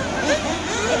 4th.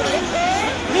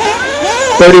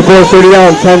 34-30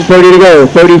 down, 10:30 to go.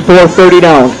 34-30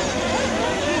 down.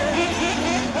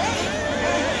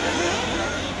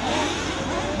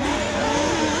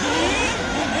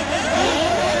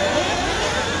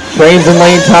 Trains and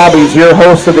Lane Tobbies, your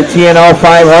host of the TNL500.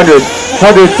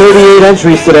 138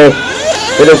 entries today.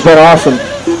 It has been awesome.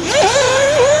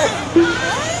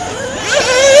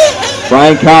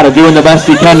 Brian Cotta doing the best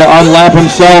he can to unlap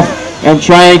himself and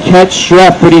try and catch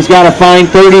Schreff, but he's got to find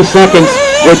 30 seconds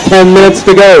with 10 minutes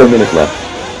to go. 2 minutes left.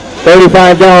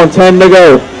 35 down, 10 to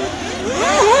go.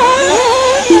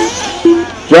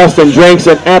 Justin Drakes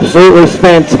an absolutely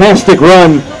fantastic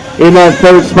run in that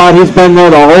third spot. He's been there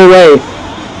the whole way.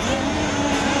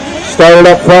 Started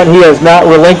up front, he has not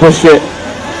relinquished it.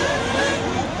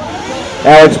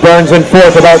 Alex Burns in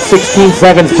fourth, about 16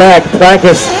 seconds back.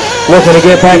 Plackus looking to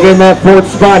get back in that fourth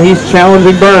spot. He's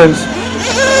challenging Burns.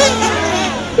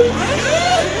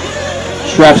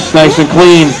 Schreff's nice and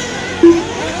clean.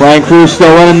 Brian Cruz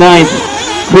still running ninth.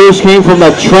 Cruz came from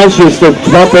the trenches to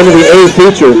bump into the A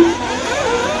feature.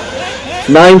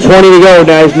 9:20 to go,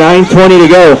 guys. 9:20 to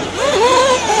go.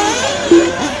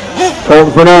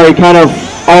 Colton Fernari kind of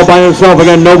all by himself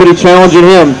again. Nobody challenging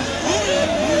him.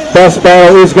 Best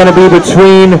battle is going to be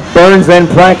between Burns and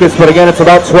Plackus, but again, it's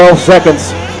about 12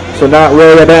 seconds. So not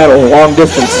really a battle, long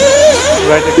distance.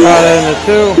 Right to Cotta in the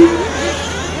 2.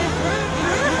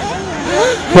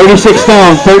 36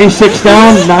 down, 36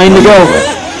 down, 9 to go.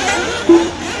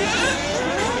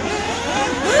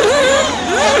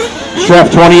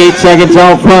 Schreff 28 seconds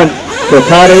out front. So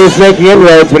Cotta is making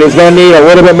inroads, but he's going to need a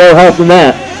little bit more help than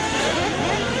that.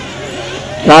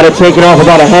 Cotta taking off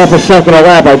about a half a second a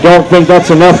lap. I don't think that's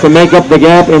enough to make up the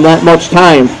gap in that much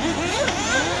time.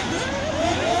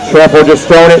 Schreff just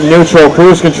throwing it in neutral.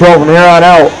 Cruise control from here on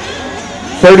out.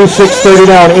 36-30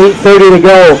 down, 8:30 to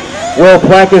go. Will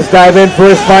Plackus dive in for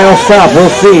his final stop?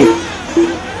 We'll see.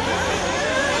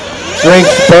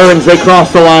 Drakes, Burns, they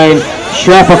cross the line.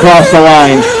 Schreff across the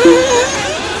line.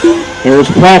 Here's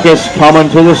Plackus coming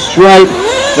to the stripe.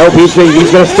 Nope, he's going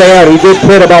to stay out. He did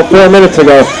pit about 4 minutes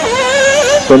ago.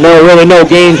 So really no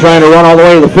gain trying to run all the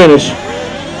way to the finish.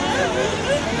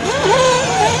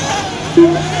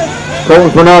 Colton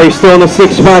Fernari still in the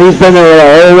 6th spot. He's been there the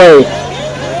whole way.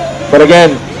 But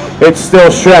again, it's still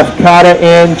Schreff, Cotta,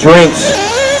 and Drakes.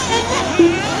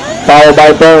 Followed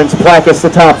by Burns, Plackus, the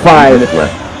top 5.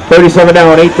 37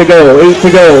 down, 8 to go, 8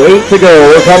 to go, 8 to go.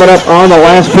 We're coming up on the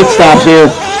last pit stops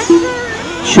here.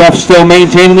 Schreff still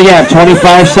maintaining the gap,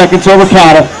 25 seconds over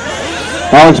Cotta.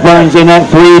 Alex Burns in that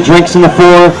 3, Drakes in the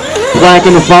 4, Plack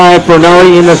in the 5,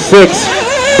 Fernari in the 6,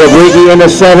 Buggy in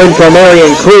the 7,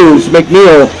 Carmarian, Cruz,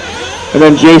 McNeil, and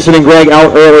then Jason and Greg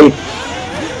out early.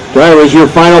 Drivers,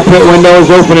 your final pit window is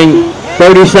opening.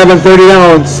 37-30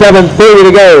 down, 7:30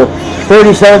 to go.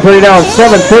 37-30 down,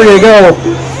 7:30 to go.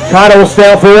 Cotta will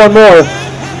stay out for one more.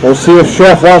 We'll see if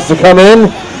Schreff wants to come in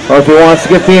or if he wants to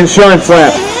get the insurance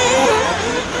lap.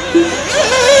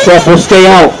 Schreff will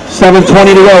stay out.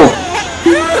 7:20 to go.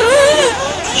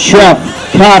 Schreff,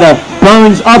 Cotta,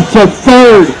 Burns up to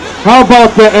 3rd. How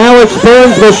about the Alex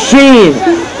Burns machine?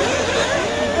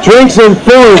 Drakes in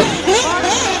 4th.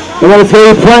 I want to tell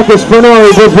you, Plackus,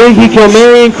 Fernari, Buggy,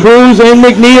 Kilmarian, Cruz, and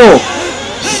McNeil.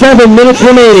 7 minutes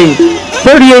remaining.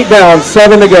 38 down,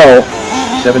 7 to go.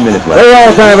 7 minutes left. They're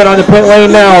all diving on the pit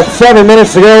lane now. 7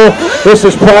 minutes to go. This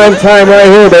is prime time right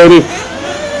here, baby.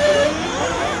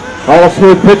 All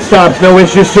smooth pit stops, no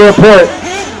issues to report.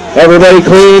 Everybody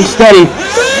clean and steady.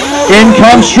 In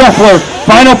comes Scheffler.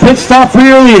 Final pit stop for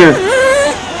your leader.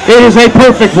 It is a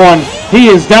perfect one. He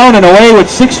is down and away with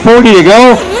 6:40 to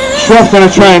go. Schreff going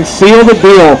to try and seal the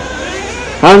deal.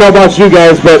 I don't know about you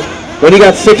guys, but when you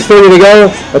got 6:30 to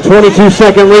go, a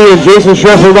 22-second lead, and Jason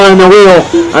Scheffler behind the wheel,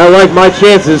 I like my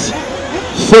chances.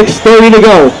 6:30 to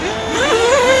go.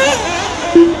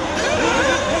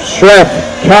 Schreff,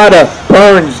 Cotta,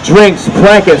 Burns, Drakes,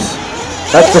 Plackus.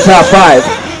 That's the top 5.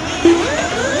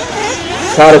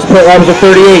 Cotta's pit lap is at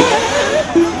 38.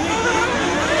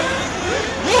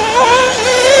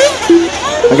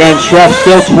 Again, Schreff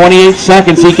still 28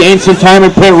 seconds. He gained some time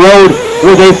at pit road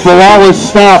with a flawless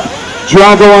stop.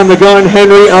 Drago on the gun,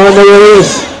 Henry on the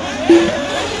release.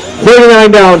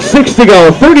 39 down, 6 to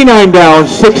go. 39 down,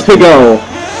 6 to go.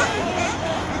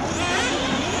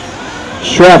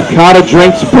 Schreff, Cotta,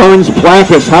 Drakes, Burns,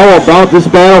 Plackus. How about this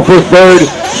battle for 3rd?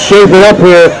 Shape it up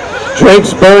here.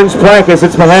 Drakes, Burns, Plackus.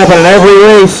 It's been happening every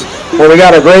race where we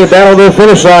got a great battle to the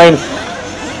finish line.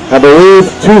 I believe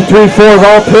 2, 3, 4 have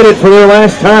all pitted for their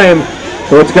last time,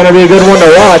 so it's going to be a good one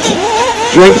to watch.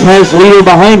 Drakes has leader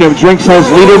behind him. Drakes has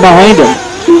leader behind him.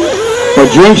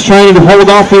 But Drakes trying to hold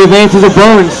off the advances of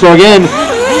Burns. So again,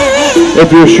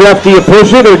 if you're Schreff, do you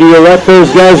push it or do you let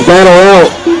those guys battle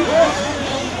out?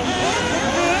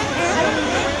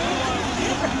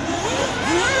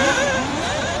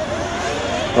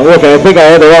 I'm looking, I think I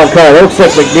had the wrong car. It looks like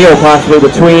McNeil possibly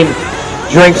between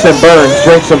Drinks and Burns.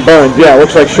 Drinks and Burns. Yeah, it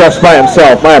looks like Schreff's by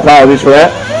himself. My apologies for that.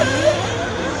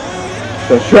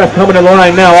 So Schreff coming in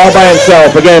line now all by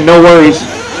himself. Again, no worries.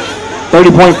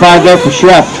 30.5 there for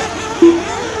Schreff.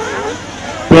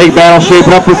 Big battle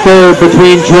shaping up for third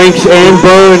between Drinks and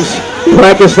Burns.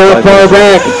 Practice not far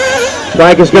back.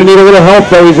 Plankus going to need a little help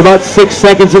though. He's about 6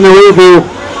 seconds in the rear view.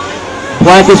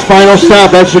 Plankus final stop.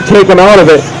 That should take him out of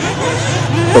it.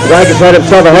 But Plankus had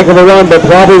himself a heck of a run, but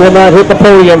probably will not hit the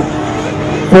podium.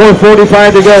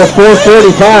 4:45 to go.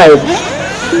 4:45.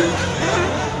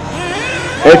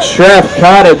 It's Schreff,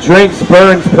 Cotta, Drinks,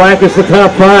 Burns, Plankus the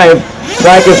top 5.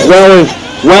 Plankus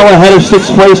well ahead of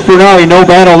 6th place Fernari. No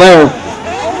battle there.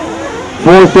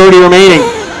 4:30 remaining.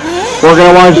 We're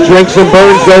going to watch Drinks and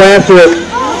Burns go after it.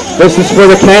 This is for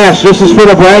the cash. This is for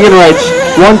the bragging rights.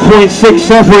 1.6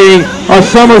 separating a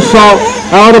somersault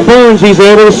out of Burns. He's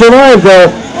able to survive there.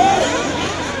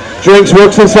 Drinks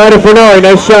works inside of Fernari.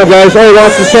 Nice job, guys. Oh,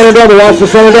 watch the center double. Watch the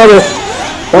center double.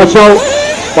 Watch out.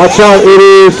 Watch out. It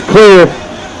is clear.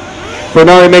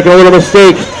 Fernari making a little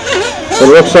mistake. It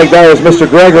looks like that was Mr.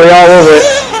 Gregory all over it.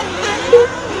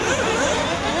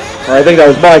 I think that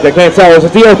was Mike. I can't tell. It was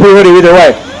a DLP hoodie either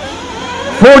way.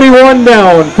 41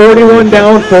 down. 41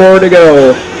 down. 4 to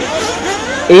go.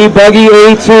 Buggy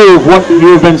A2. What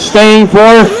you've been staying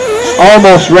for.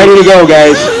 Almost ready to go,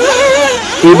 guys.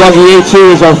 Buggy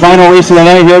A2 is our final race of the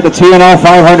night here at the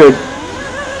TNL500.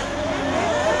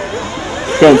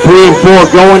 Again, 3 and 4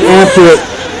 going after it.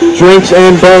 Drinks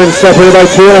and Burns separated by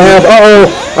 2.5. Uh-oh.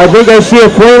 I think I see a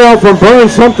flame out from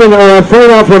Burns. Something, or a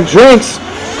flame out from Drinks.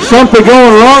 Something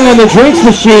going wrong on the Drinks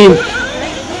machine.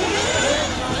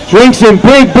 Drinks in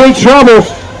big, big trouble.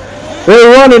 They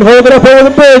run and hold it up over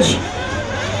the bridge.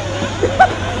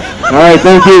 All right,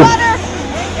 thank you.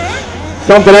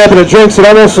 Something happened to Drinks. It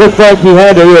almost looked like he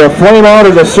had to either flame out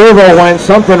or the servo went.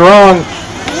 Something wrong.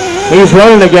 He's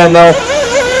running again, though.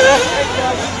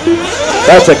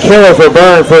 That's a killer for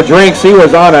Burns. For Drinks, he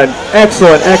was on an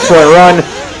excellent, excellent run.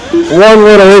 One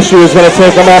little issue is going to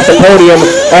take him off the podium.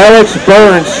 Alex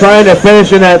Burns trying to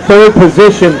finish in that 3rd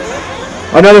position.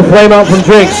 Another flame out from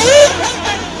Drinks.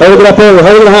 Hold it up over,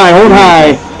 hold it high, hold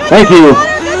high. Thank you.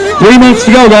 3 minutes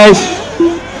to go, guys.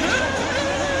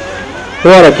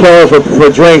 What a killer for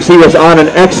Drinks. He was on an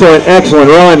excellent,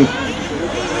 excellent run.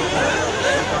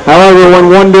 However, when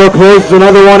one door closes,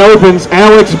 another one opens.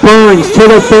 Alex Burns to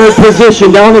the 3rd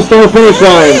position down the start finish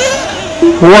line.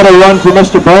 What a run for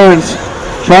Mr. Burns.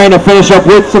 Trying to finish up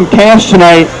with some cash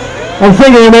tonight. I'm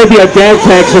thinking there may be a dad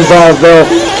tax involved though.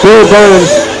 Bill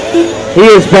Burns, he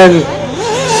has been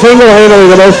single-handedly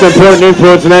the most important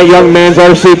influence in that young man's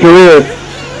RC career.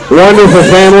 Wonderful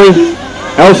family.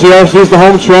 LCRC is the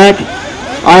home track.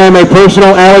 I am a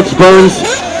personal Alex Burns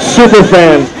super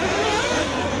fan.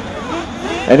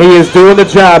 And he is doing the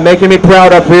job, making me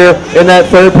proud up here in that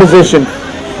 3rd position.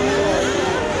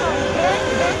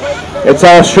 It's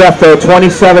all Schreff though,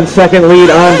 27-second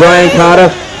lead on Brian Cotta.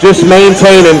 Just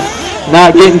maintaining,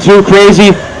 not getting too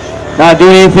crazy, not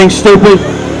doing anything stupid.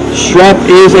 Schreff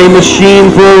is a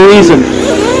machine for a reason.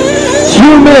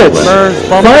 2 minutes,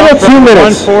 final 2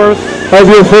 minutes of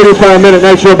your 35-minute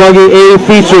Nitro Buggy A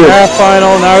feature. Half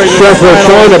final, now we're Schreff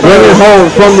trying to bring it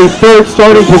home from the 3rd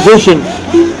starting position.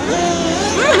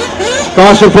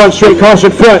 Caution front, straight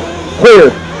caution front,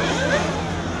 clear.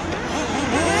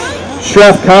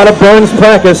 Schreff, Cotta, Burns,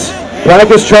 Plankus.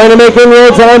 Plankus trying to make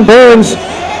inroads on Burns.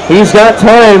 He's got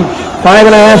time.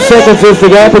 5.5 seconds is the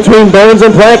gap between Burns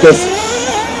and Plankus.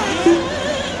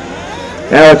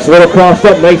 Alex, a little crossed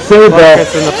up, nice save there.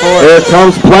 Here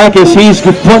comes Plankus. He's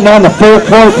putting on the full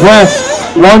court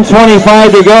press.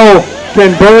 1:25 to go.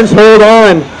 Can Burns hold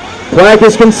on?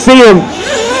 Plankus can see him.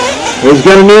 He's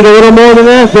going to need a little more than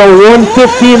that though.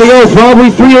 1:15 to go,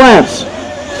 probably 3 laps.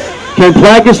 Can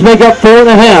Plankus make up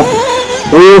 4.5?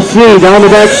 We will see down the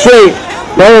back straight.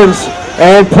 Burns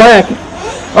and Plack.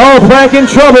 Oh, Plack in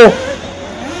trouble.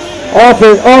 Off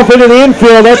into the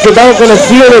infield. That's about going to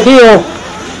seal the deal.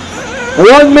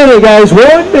 1 minute, guys. 1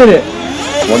 minute.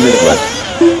 1 minute left.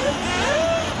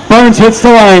 Burns hits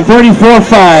the line.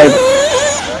 34.5.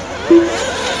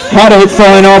 Cotta hits the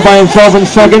line all by himself in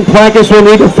 2nd. Plankus will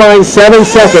need to find 7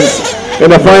 seconds in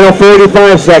the final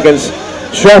 45 seconds.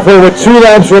 Schreff with 2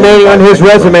 laps remaining on his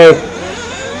resume.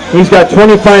 He's got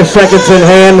 25 seconds in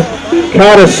hand.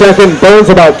 Cotta 2nd. Burns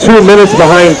about 2 minutes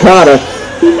behind Cotta.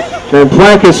 And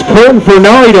Plankus Curtin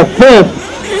Fernari to 5th.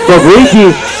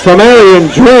 Fabrici, Famari,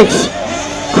 Drinks.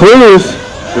 Cruz,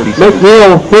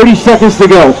 McNeil, 30 seconds to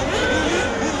go.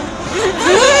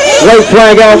 White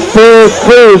flag out for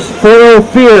Cruz, for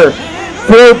Ophir,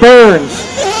 for Burns.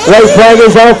 White flag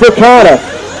is out for Carter.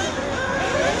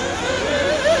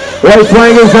 White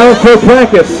flag is out for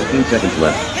Practice. 15 seconds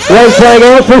left. White flag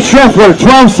out for Scheffler.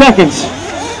 12 seconds.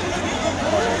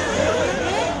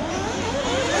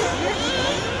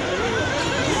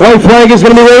 White flag is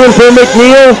going to be waiting for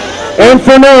McNeil and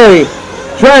for Murray.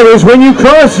 Drivers, when you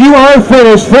cross, you are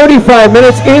finished. 45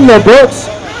 minutes in the books.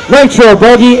 Nitro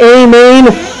Buggy AMAIN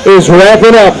is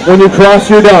wrapping up. When you cross,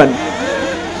 you're done.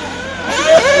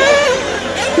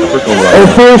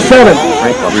 0-4-7.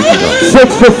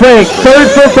 6 for Frank. 3rd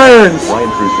for Burns.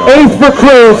 8th for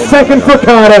Cruz. 2nd for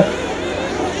Cotta.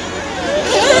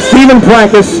 Stephen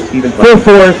Practice for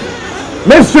 4th.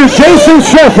 Mr. Jason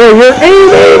Scheffler, your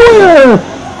AMAIN winner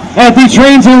at the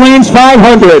Trains and Lanes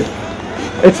 500.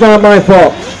 It's not my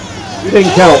fault. You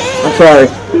didn't count. I'm sorry.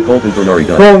 Colton Fernari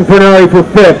done. Colton Fernari for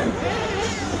 5th.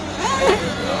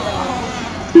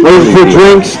 Waiting for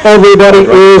drinks. Everybody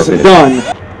is done.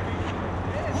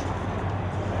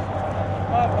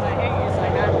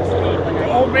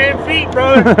 Old man feet,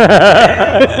 brother.